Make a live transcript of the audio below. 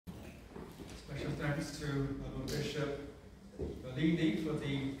thanks to our Lord Bishop Bellini for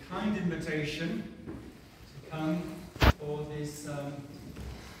the kind invitation to come for this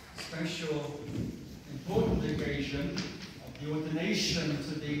special, important occasion of the ordination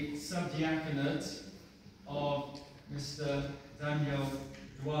to the sub-diaconate of Mr. Daniel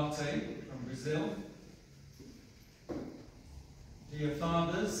Duarte from Brazil. Dear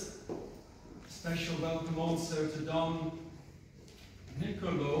fathers, special welcome also to Don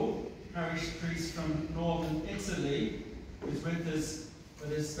Niccolo, parish priest from northern Italy, who is with us for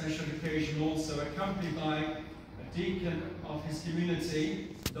this special occasion also, accompanied by a deacon of his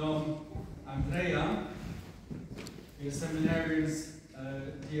community, Don Andrea. Dear seminarians,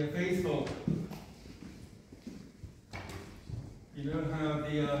 dear faithful, you know how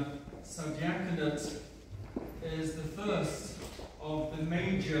the sub-diaconate is the first of the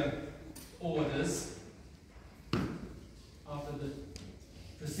major orders,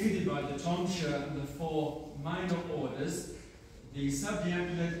 preceded by the tonsure and the four minor orders. The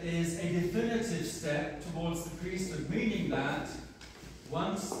sub-diaconate is a definitive step towards the priesthood, meaning that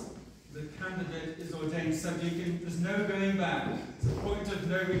once the candidate is ordained sub-deacon, there's no going back. It's a point of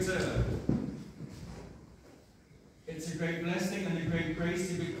no return. It's a great blessing and a great grace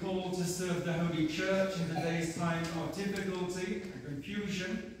to be called to serve the Holy Church in today's time of difficulty and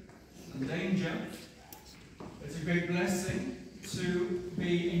confusion and danger. It's a great blessing to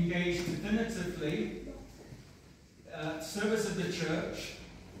be engaged definitively service of the church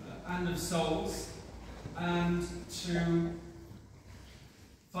and of souls, and to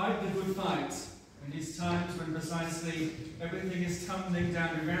fight the good fight in these times when precisely everything is tumbling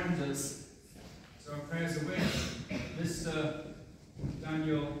down around us. So our prayers are with Mr.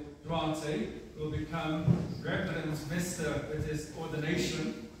 Daniel Duarte, who will become Reverend Mr. with his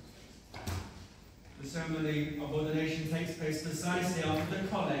ordination. The ceremony of ordination takes place precisely after the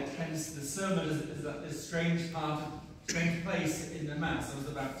collect, hence the sermon is at this strange place in the Mass, I was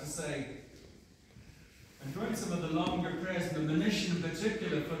about to say. And during some of the longer prayers, and the monition in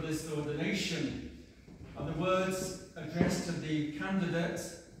particular for this ordination, are the words addressed to the candidate: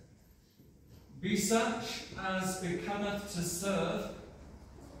 "Be such as becometh to serve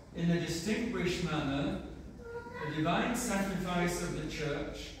in a distinguished manner the divine sacrifice of the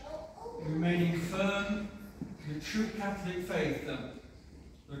Church, remaining firm in the true Catholic faith."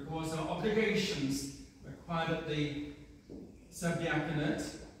 Of course, our obligations required at the sub-diaconate: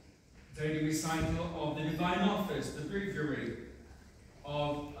 daily recital of the divine office, the breviary,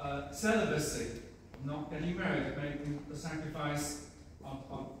 of celibacy, not getting married, making the sacrifice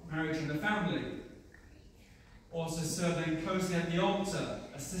of marriage in the family. Also serving closely at the altar,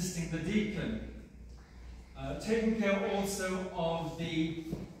 assisting the deacon. Taking care also of the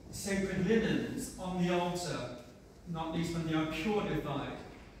sacred linens on the altar, not least when they are purified.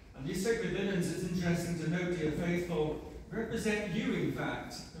 And these sacred linens, it's interesting to note, dear faithful, represent you, in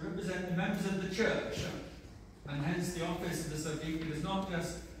fact. They represent the members of the church. And hence the office of the sub-deacon is not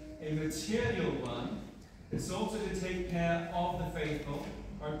just a material one, it's also to take care of the faithful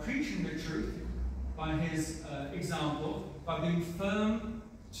by preaching the truth, by his example, by being firm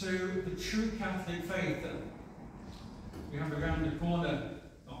to the true Catholic faith. We have around the corner,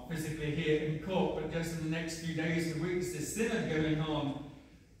 not physically here in Cork, but just in the next few days and weeks, this synod going on,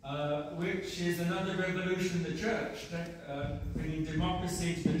 which is another revolution in the church, bringing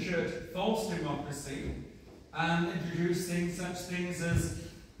democracy to the church, false democracy, and introducing such things as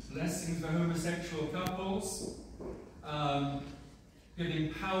blessings for homosexual couples,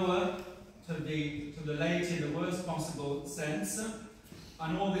 giving power to the laity in the worst possible sense,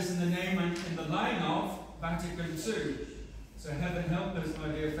 and all this in the name and in the line of Vatican II. So heaven help us, my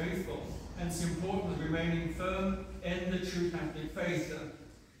dear faithful. Hence the importance of remaining firm in the true Catholic faith.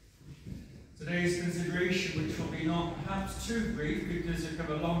 Today's consideration, which will be not perhaps too brief, because you've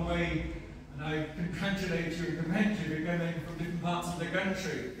come a long way, and I congratulate you and commend you. You're coming from different parts of the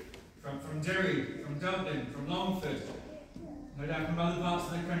country, from Derry, from Dublin, from Longford, no doubt from other parts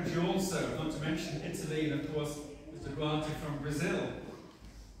of the country also, not to mention Italy, and of course Mr. Duarte from Brazil.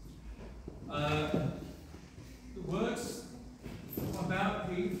 The words about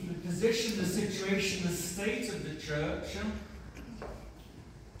the position, the situation, the state of the church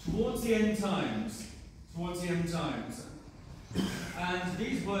towards the end times. And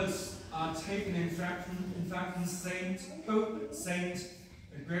these words are taken in fact from Pope Saint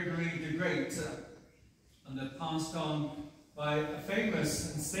Gregory the Great, and they're passed on by a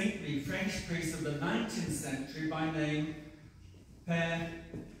famous and saintly French priest of the 19th century by name Père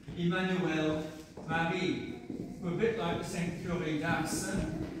Emmanuel Marie, who, a bit like the Saint Curé d'Ars,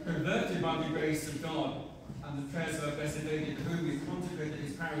 converted by the grace of God and the prayers of our Blessed Lady, to whom he consecrated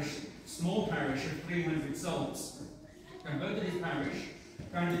his parish, small parish of 300 souls, converted his parish,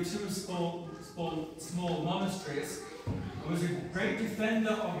 founded 2 small monasteries, and was a great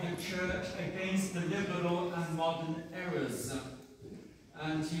defender of the church against the liberal and modern errors.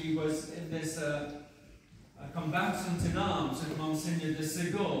 And he was in this a combatant in arms with Monsignor de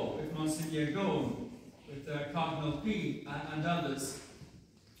Segur, with Monsignor Gaume, with Cardinal P and others.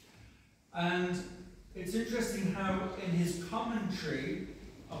 And it's interesting how in his commentary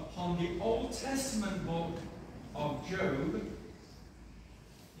upon the Old Testament book of Job,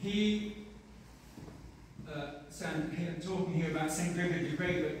 he, talking here about St. Gregory the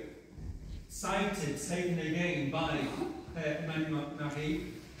Great, but cited, taken again by Emmanuel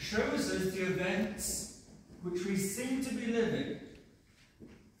Marie, shows us the events which we seem to be living.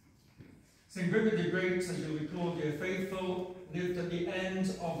 St. Gregory the Great, as you'll recall, dear faithful, lived at the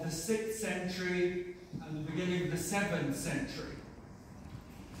end of the 6th century and the beginning of the 7th century.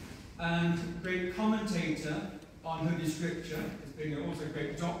 And great commentator on Holy Scripture, as being also a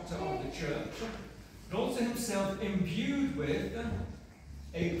great doctor of the Church, but also himself imbued with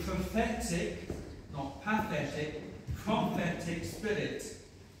a prophetic, not pathetic, prophetic spirit,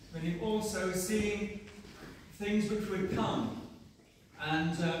 meaning also seeing things which would come,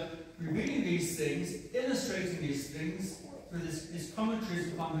 and revealing these things, illustrating these things through his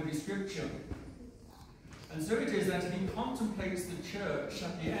commentaries upon Holy Scripture. And so it is that he contemplates the church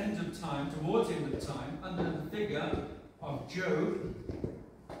at the end of time, towards the end of time, under the figure of Job,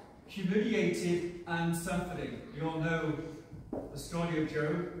 humiliated and suffering. You all know the story of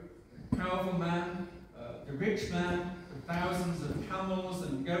Job, powerful man, the rich man, with thousands of camels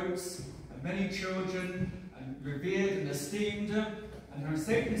and goats, and many children, and revered and esteemed, and how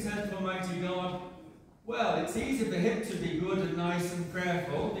Satan said to Almighty God, well, it's easy for him to be good and nice and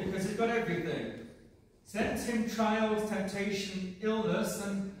prayerful because he's got everything. Send him trials, temptation, illness,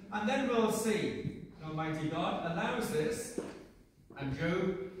 and then we'll see. And Almighty God allows this, and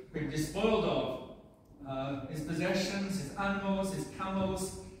Job being despoiled of his possessions, his animals, his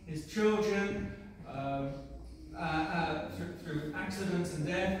camels, his children, through accidents and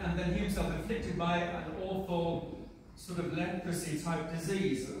death, and then he himself afflicted by an awful sort of leprosy-type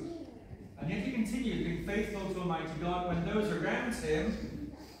disease. And yet he continued being faithful to Almighty God when those around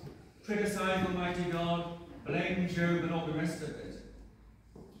him criticized Almighty God, blamed Job, and all the rest of it.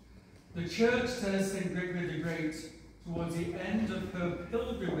 The church, says St. Gregory the Great, towards the end of her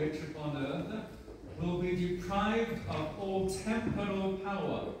pilgrimage upon earth, will be deprived of all temporal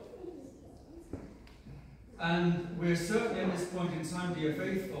power. And we're certainly at this point in time, dear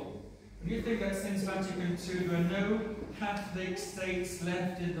faithful, when you think that since Vatican II there are no Catholic states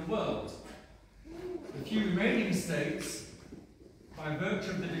left in the world, the few remaining states, by virtue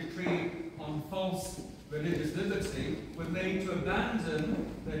of the decree on false religious liberty, were made to abandon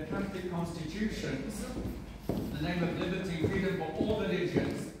their Catholic constitutions in the name of liberty, freedom for all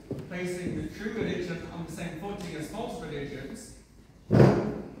religions, placing the true religion on the same footing as false religions.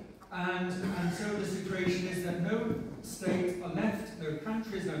 And so the situation is that no states are left, no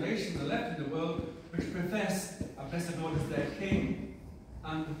countries, no nations are left in the world which profess our Blessed Lord as their King,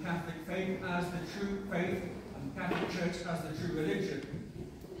 and the Catholic faith as the true faith, and the Catholic Church as the true religion.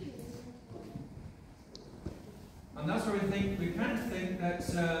 And that's why we can think that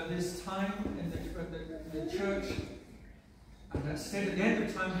this time in the Church, and that state at the end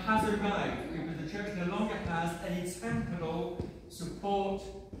of time, has arrived, because the Church no longer has any temporal support,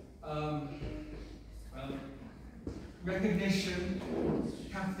 recognition,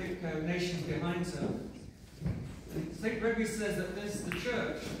 Catholic nations behind her. St. Gregory says that the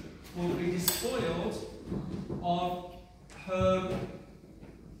Church will be despoiled of her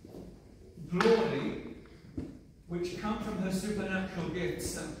glory, which come from her supernatural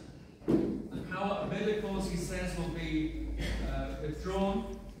gifts. The power of miracles, he says, will be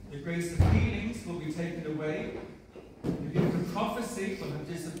withdrawn. The grace of healings will be taken away. The gift of prophecy will have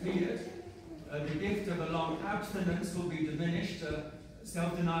disappeared. The gift of a long abstinence will be diminished.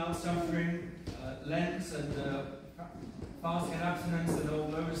 Self-denial, suffering, Lent, and fasting and abstinence, and all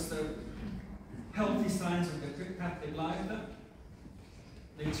those healthy signs of the Catholic life.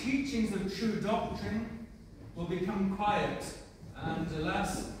 The teachings of true doctrine will become quiet, and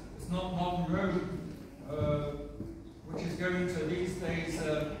alas, it's not modern Rome, which is going to these days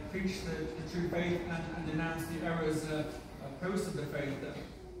preach the true faith and denounce the errors post of the faith.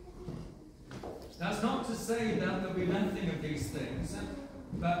 That's not to say that there'll be nothing of these things,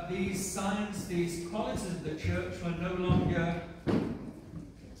 but these signs, these qualities of the Church will no longer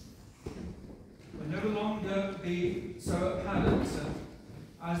be so apparent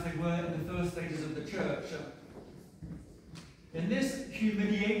as they were in the first stages of the Church. In this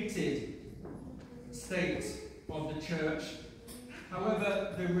humiliated state of the church,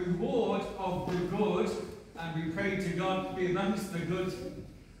 however, the reward of the good, and we pray to God to be amongst the good,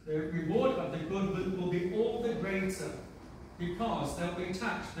 the reward of the good will be all the greater, because they'll be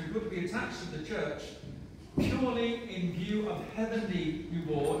attached, the good will be attached to the church purely in view of heavenly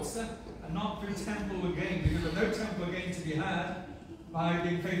rewards, and not through temporal gain, because there's no temporal gain to be had by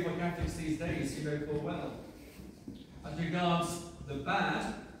being faithful Catholics these days, you know full well. As regards the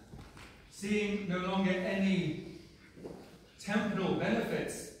bad, seeing no longer any temporal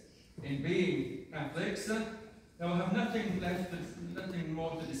benefits in being Catholics, they will have nothing left, nothing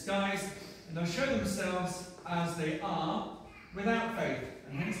more to disguise, and they'll show themselves as they are without faith.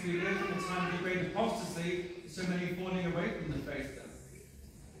 And hence we live in the time of the great apostasy, so many falling away from the faith.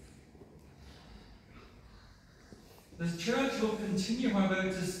 The church will continue, however,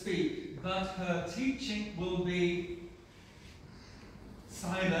 to speak, but her teaching will be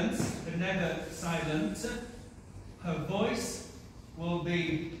silent, but never silent. Her voice will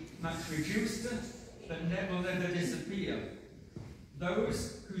be much reduced, but will never disappear.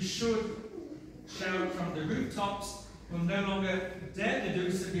 Those who should shout from the rooftops will no longer dare to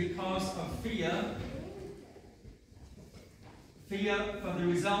do so because of fear. Fear for the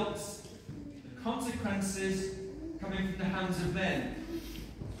results, the consequences coming from the hands of men.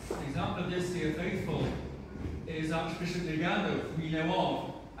 An example of this, dear faithful, is Archbishop Lugano, whom we know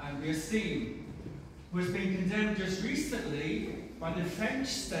of and we esteem, who has been condemned just recently by the French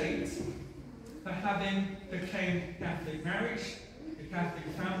state for having proclaimed Catholic marriage, the Catholic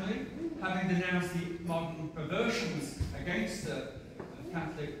family, having denounced the modern perversions against the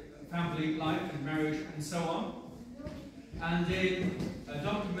Catholic family life and marriage and so on. And in a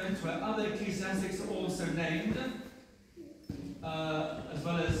document where other ecclesiastics are also named, as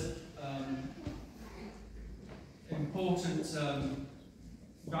well as important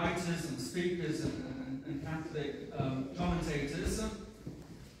writers and speakers and Catholic commentators,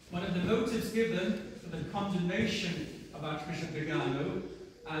 one of the motives given for the condemnation of Archbishop Lugano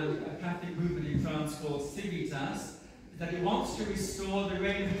and a Catholic movement in France called Civitas is that it wants to restore the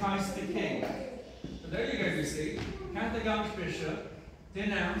reign of Christ the King. So there you go, you see. Catholic Archbishop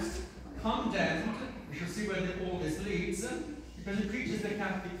denounced, condemned, we shall see where all this leads, because it preaches the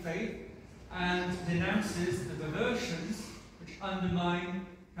Catholic faith and denounces the perversions which undermine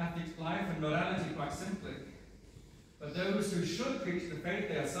Catholic life and morality, quite simply. But those who should preach the faith,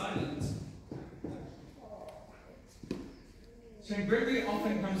 they are silent. St. Gregory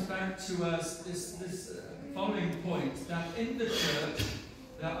often comes back to us this following point, that in the church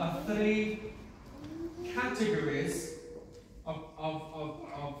there are three categories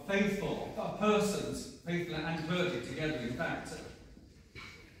of faithful, of persons, faithful and clergy together, in fact.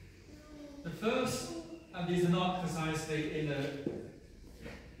 The first, and these are not precisely in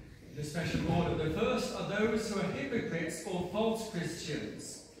a special order, the first are those who are hypocrites or false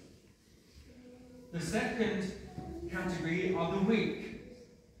Christians. The second category are the weak.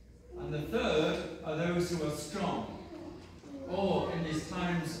 And the third are those who are strong. Or, in these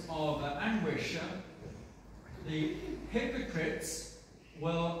times of anguish, the hypocrites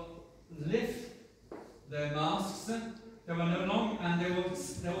will lift their masks, they will no longer, and they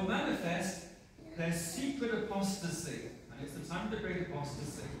will manifest their secret apostasy. And it's the time of the great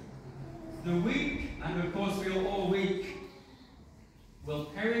apostasy. The weak, and of course we are all weak, will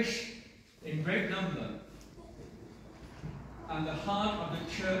perish in great number. And the heart of the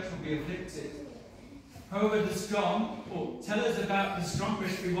church will be afflicted. However, the strong, tell us about the strong,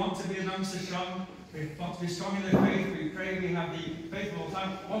 which we want to be amongst the strong. We want to be strong in the faith. We pray we have the faithful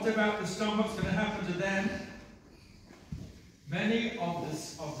time. What about the strong? What's going to happen to them? Many of the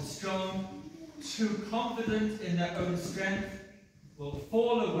strong, too confident in their own strength, will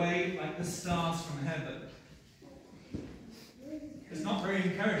fall away like the stars from heaven. It's not very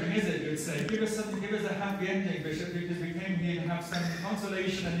encouraging, is it? You'd say, give us something, give us a happy ending, Bishop, because we came here to have some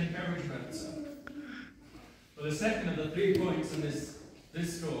consolation and encouragement. Well, the second of the 3 points in this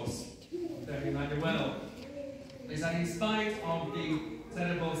discourse, very mighty well, is that in spite of the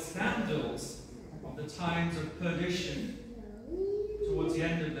terrible scandals of the times of perdition towards the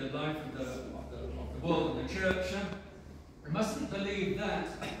end of the life of the world and the church, we mustn't believe that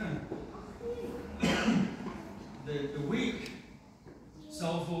the weak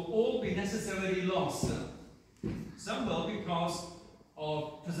souls will all be necessarily lost. Some will because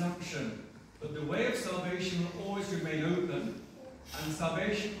of presumption, but the way of salvation will always remain open, and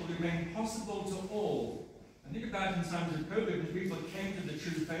salvation will remain possible to all. And think about in times of COVID, when people came to the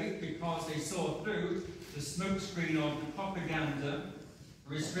true faith because they saw through the smokescreen of the propaganda,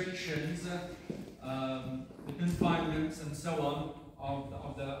 restrictions, the confinements and so on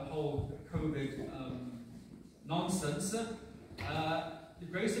of the whole COVID nonsense, the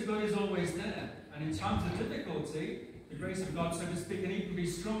grace of God is always there. And in times of difficulty, the grace of God, so to speak, can even be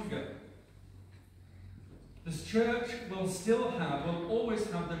stronger. The church will always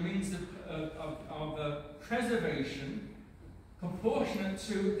have the means of preservation proportionate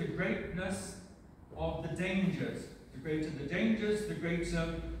to the greatness of the dangers. The greater the dangers, the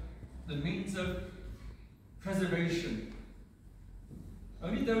greater the means of preservation.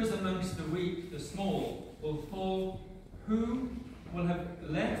 Only those amongst the weak, the small, will fall, who will have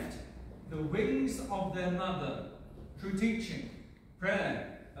left the wings of their mother through teaching,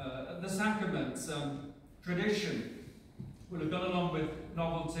 prayer, the sacraments, tradition, will have gone along with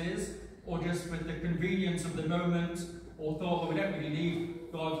novelties, or just with the convenience of the moment, or thought, well, we don't really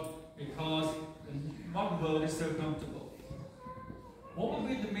need God because the modern world is so comfortable. What will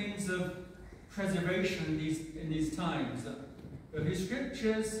be the means of preservation in these times? The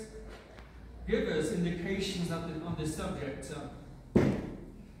scriptures give us indications on this subject.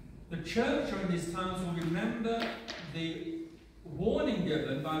 The church during these times will remember the warning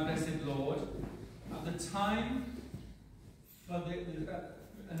given by Blessed Lord at the time for the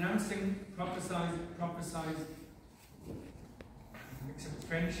announcing, prophesied, mix of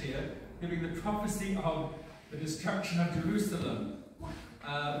French here, giving the prophecy of the destruction of Jerusalem,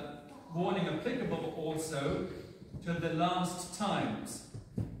 warning applicable also to the last times.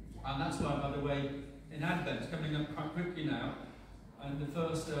 And that's why, by the way, in Advent, coming up quite quickly now, and the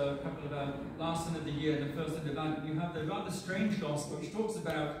first couple of last end of the year and the first end of Advent, you have the rather strange gospel which talks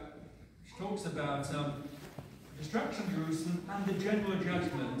about destruction of Jerusalem and the general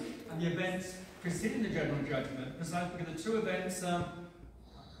judgment, and the events preceding the general judgment, precisely because the two events,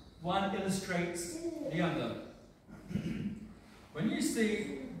 one illustrates the other. When you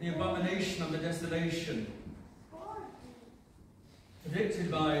see the abomination of the desolation predicted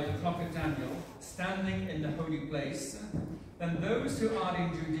by the prophet Daniel standing in the holy place, then those who are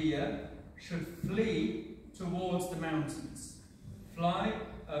in Judea should flee towards the mountains.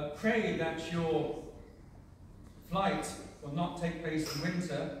 Pray that your flight will not take place in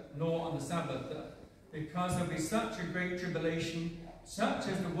winter, nor on the Sabbath, because there will be such a great tribulation, such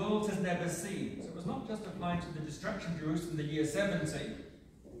as the world has never seen. So it was not just applying to the destruction of Jerusalem in the year 70. It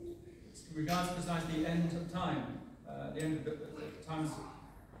regards precisely the end of time, the end of the times,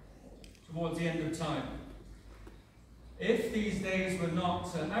 towards the end of time. If these days were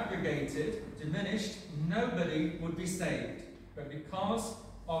not abrogated, diminished, nobody would be saved. But because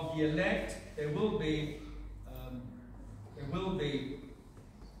of the elect, there will be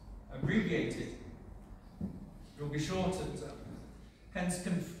abbreviated. It will be shortened. Hence,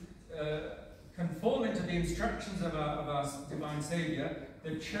 conforming to the instructions of our divine Saviour,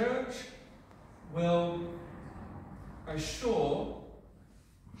 the Church will assure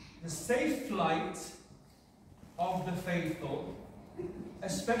the safe flight of the faithful,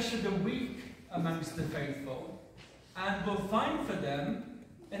 especially the weak amongst the faithful, and will find for them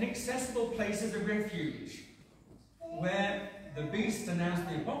inaccessible places of refuge, where the beast announced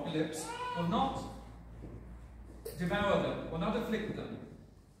in the Apocalypse will not devour them, will not afflict them.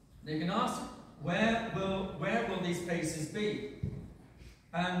 They can ask, where will these places be?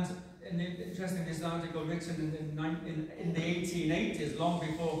 And interesting, this article written in the 1880s, long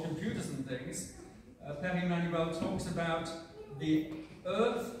before computers and things, Père Emmanuel talks about the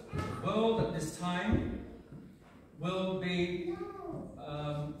earth, the world at this time will be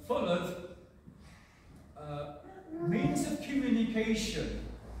full of means of communication,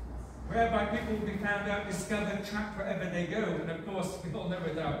 whereby people will be found out, discovered, tracked wherever they go. And of course, we all know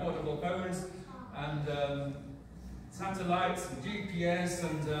with our portable phones and satellites and GPS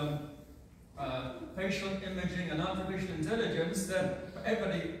and facial imaging and artificial intelligence, that wherever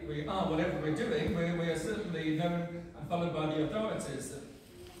we are, whatever we're doing, we are certainly known and followed by the authorities.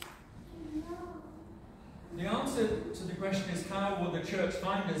 The answer to the question is, how will the church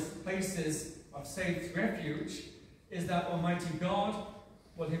find us places of safe refuge, is that Almighty God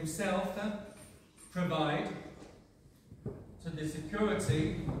will himself provide to the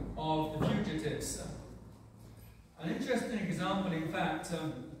security of the fugitives. An interesting example, in fact,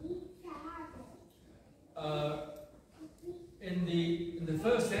 in the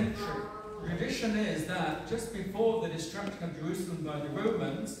first century, tradition is that just before the destruction of Jerusalem by the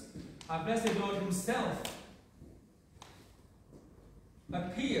Romans, our Blessed Lord himself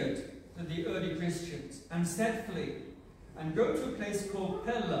appeared to the early Christians and said, flee, and go to a place called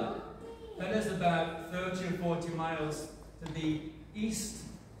Pella. Pella is about 30 or 40 miles to the east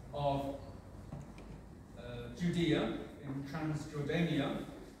of Judea, in Transjordania,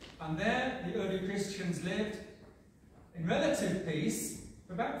 And there the early Christians lived in relative peace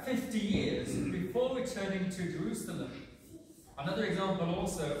for about 50 years before returning to Jerusalem. Another example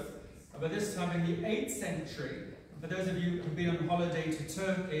also, by this time in the 8th century, for those of you who've been on holiday to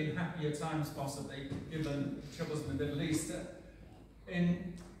Turkey in happier times possibly, given troubles in the Middle East,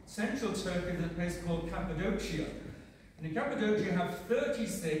 in central Turkey there's a place called Cappadocia. And in Cappadocia you have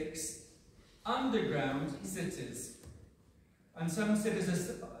 36 underground cities. And some cities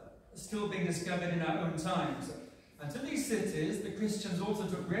are still being discovered in our own times. And to these cities, the Christians also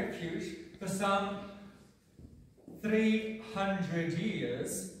took refuge for some 300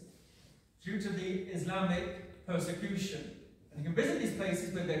 years due to the Islamic persecution. And you can visit these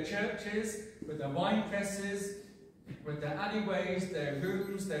places with their churches, with their wine presses, with their alleyways, their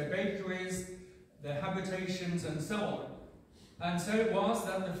rooms, their bakeries, their habitations, and so on. And so it was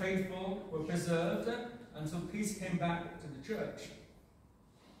that the faithful were preserved until peace came back to the church.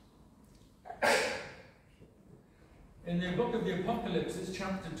 In the book of the Apocalypse, it's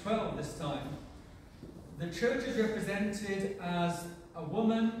chapter 12 this time, the church is represented as a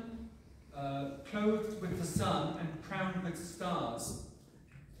woman clothed with the sun and crowned with stars.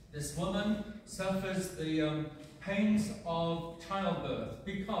 This woman suffers the pains of childbirth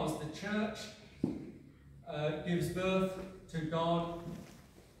because the church gives birth to God,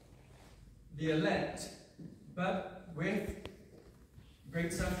 the elect, but with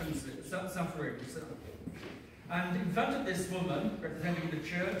great sufferings. And in front of this woman, representing the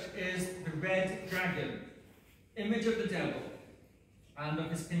church, is the red dragon, image of the devil, and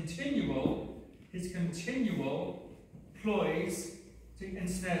of his continual ploys to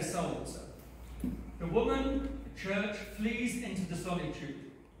ensnare souls. The woman, the church, flees into the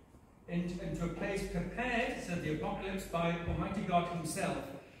solitude, into a place prepared, said the Apocalypse, by Almighty God himself.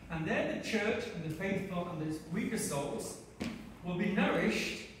 And there the church and the faithful and the weaker souls will be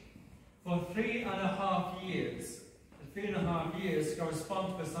nourished for 3.5 years. The 3.5 years correspond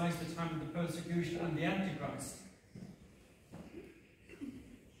to precisely the time of the persecution and the Antichrist.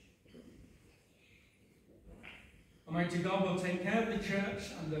 Almighty God will take care of the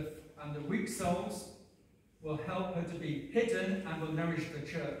church, and the weak souls will help her to be hidden and will nourish the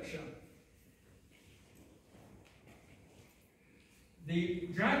church. The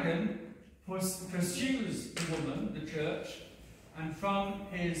dragon pursues the woman, the church, and from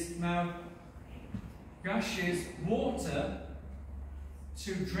his mouth gushes water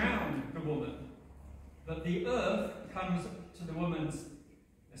to drown the woman. But the earth comes to the woman's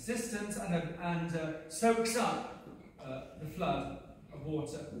assistance and soaks up the flood of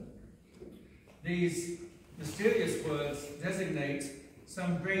water. These mysterious words designate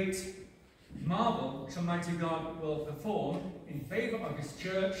some great marvel which Almighty God will perform in favour of his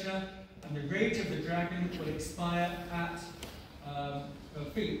church, and the rage of the dragon will expire at her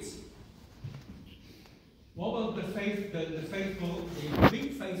feet. What will the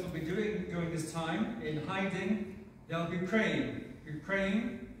weak faithful be doing during this time? In hiding, they'll be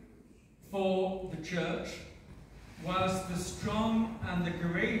praying for the church, whilst the strong and the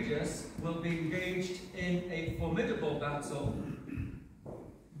courageous will be engaged in a formidable battle,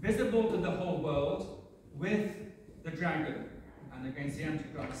 visible to the whole world, with the dragon and against the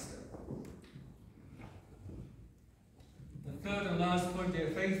Antichrist. The third and last point, dear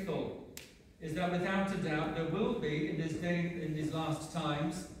faithful, is that without a doubt there will be in these last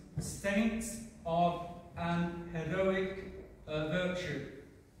times saints of an heroic virtue.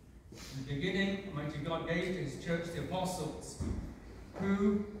 In the beginning, Almighty God gave to his church the apostles,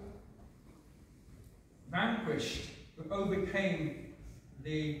 who vanquished, who overcame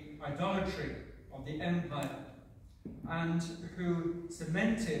the idolatry of the empire, and who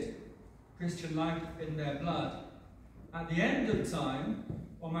cemented Christian life in their blood. At the end of time,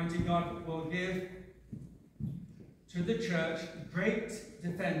 Almighty God will give to the church great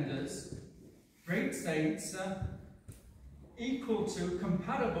defenders, great saints, equal to,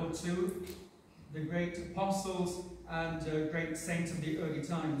 comparable to the great apostles and great saints of the early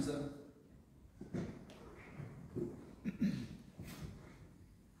times.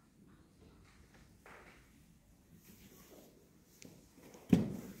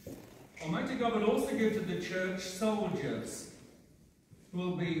 Almighty God will also give to the church soldiers who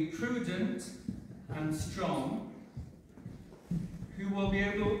will be prudent and strong, who will be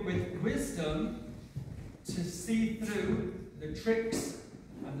able, with wisdom, to see through the tricks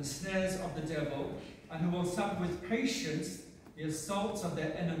and the snares of the devil, and who will suffer with patience the assaults of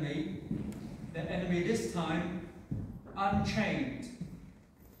their enemy this time unchained.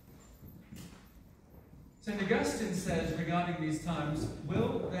 St. Augustine says regarding these times,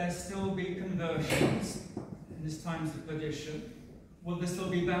 will there still be conversions in these times of perdition? will there still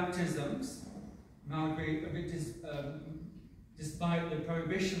be baptisms, despite the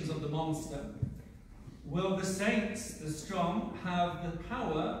prohibitions of the monster? Will the saints, the strong, have the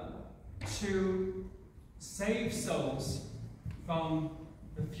power to save souls from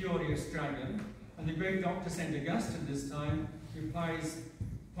the furious dragon? And the great doctor St. Augustine this time replies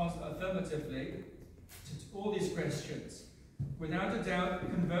affirmatively to all these questions. Without a doubt,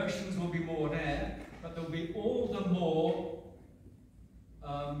 conversions will be more rare, but they'll be all the more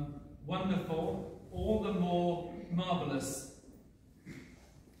wonderful, all the more marvelous.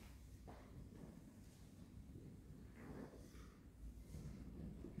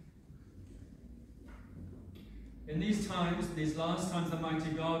 In these times, these last times, the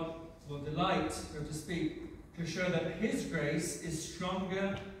mighty God will delight, so to speak, to show that his grace is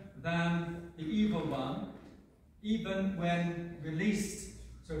stronger than the evil one, even when released,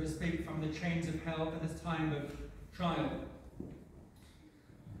 so to speak, from the chains of hell at this time of trial.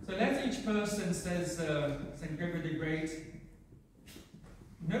 So let each person, says St. Gregory the Great,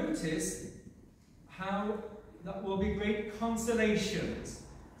 notice how that will be great consolations.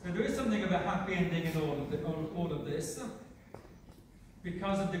 So there is something of a happy ending in all of this,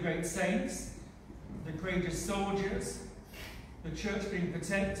 because of the great saints, the courageous soldiers, the church being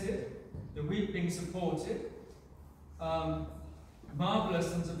protected, the weak being supported,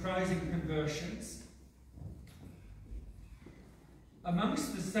 marvellous and surprising conversions.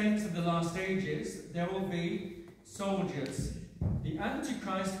 Amongst the saints of the last ages, there will be soldiers. The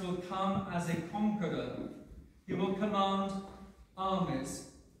Antichrist will come as a conqueror. He will command armies,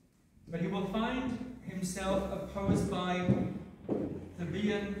 but he will find himself opposed by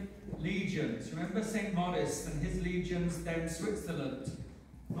Theban legions. Remember St. Maurice and his legions there in Switzerland,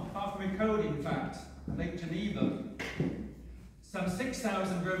 not far from Ecole, in fact, Lake Geneva. Some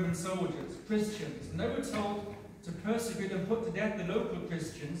 6,000 Roman soldiers, Christians, and they were told to persecute and put to death the local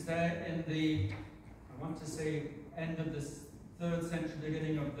Christians there in the, I want to say, end of the 3rd century,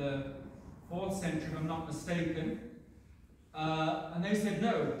 beginning of the 4th century, if I'm not mistaken. And they said,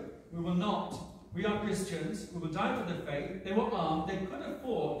 no, we will not. We are Christians, we will die for the faith. They were armed, they could have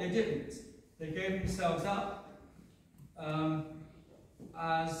fought, they didn't. They gave themselves up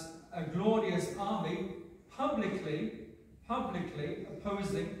as a glorious army, publicly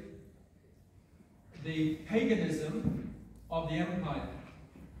opposing the paganism of the empire.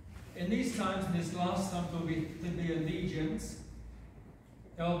 In these times, in this last time, there will be Theban legions.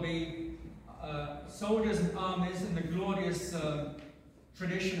 There will be soldiers and armies in the glorious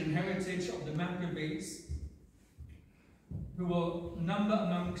tradition and heritage of the Maccabees, who will number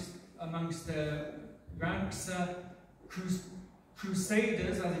amongst their ranks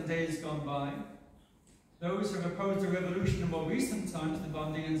crusaders, as in days gone by, those who have opposed the revolution in more recent times, the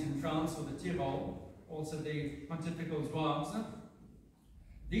Vendéens in France or the Tyrol, also the Pontifical Zouaves.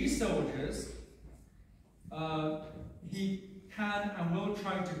 These soldiers, he can and will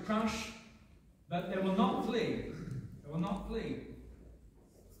try to crush, but they will not flee. They will not flee.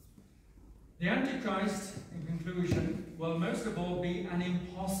 The Antichrist, in conclusion, will most of all be an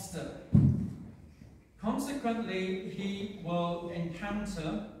impostor. Consequently, he will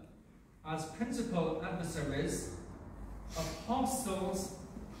encounter as principal adversaries apostles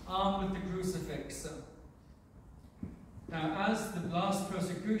armed with the crucifix. Now, as the last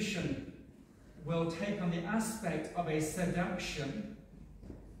persecution will take on the aspect of a seduction,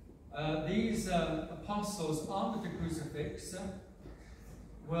 these apostles armed with the crucifix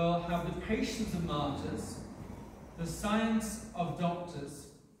will have the patience of martyrs, the science of doctors.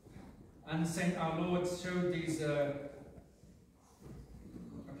 And our Lord showed these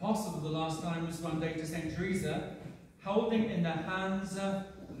apostles of the last times one day to St. Teresa, holding in their hands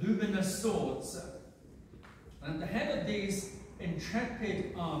luminous swords. And at the head of these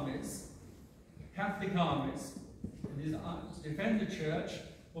intrepid armies, Catholic armies, to defend the church,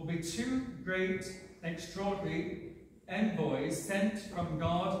 will be two great, extraordinary envoys sent from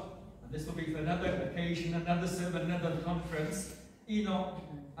God, and this will be for another occasion, another sermon, another conference, Enoch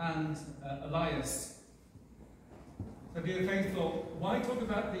and Elias. So dear faithful, why talk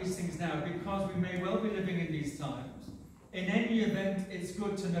about these things now? Because we may well be living in these times. In any event, it's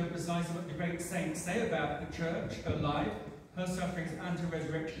good to know precisely what the great saints say about the church, her life, her sufferings, and her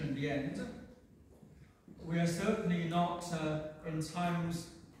resurrection in the end. We are certainly not in times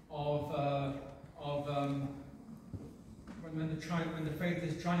of when the faith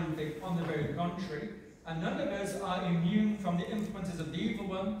is triumphing. On the very contrary, and none of us are immune from the influences of the evil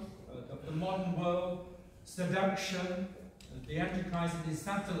one, of the modern world, seduction, the Antichrist and his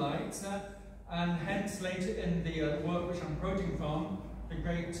satellites, and hence later in the work which I'm quoting from, the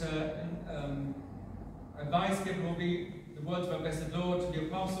great advice given will be the the words of our blessed Lord to the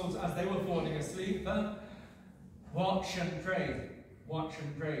apostles as they were falling asleep. Watch and pray. Watch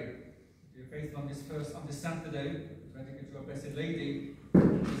and pray. If you're faithful on this Saturday, dedicated to our Blessed Lady,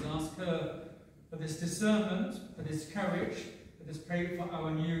 please ask her for this discernment, for this courage, for this pray for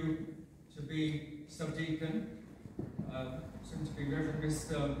our new to be sub-deacon, soon to be Reverend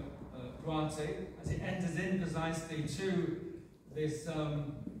Mr. Duarte, as he enters in precisely to this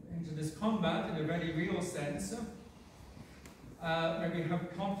into this combat in a very real sense. May we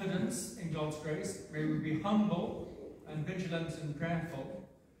have confidence in God's grace. May we be humble and vigilant and prayerful.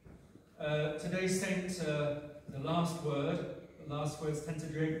 Today's saint, the last words tend to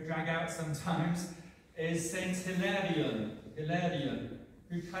drag out sometimes, is Saint Hilarion,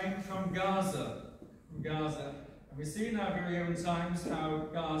 who came from Gaza. And we see in our very own times how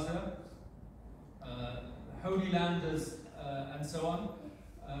Gaza, the Holy Land and so on,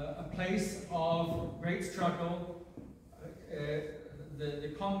 a place of great struggle,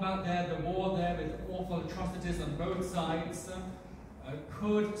 the combat there, the war there with awful atrocities on both sides,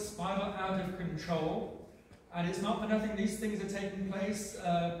 could spiral out of control. And it's not for nothing these things are taking place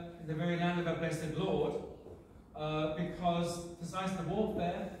in the very land of our blessed Lord, because precisely the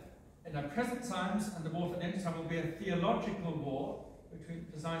warfare in our present times and the warfare at the end of time will be a theological war between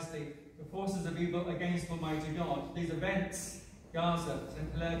precisely the forces of evil against Almighty God. These events, Gaza,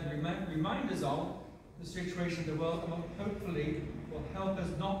 St. Hilaire, remind us of the situation of the world, and hopefully will help us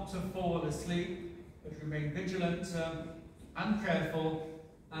not to fall asleep, but remain vigilant and prayerful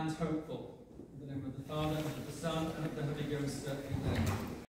and hopeful. In the name of the Father, and of the Son, and of the Holy Ghost, amen.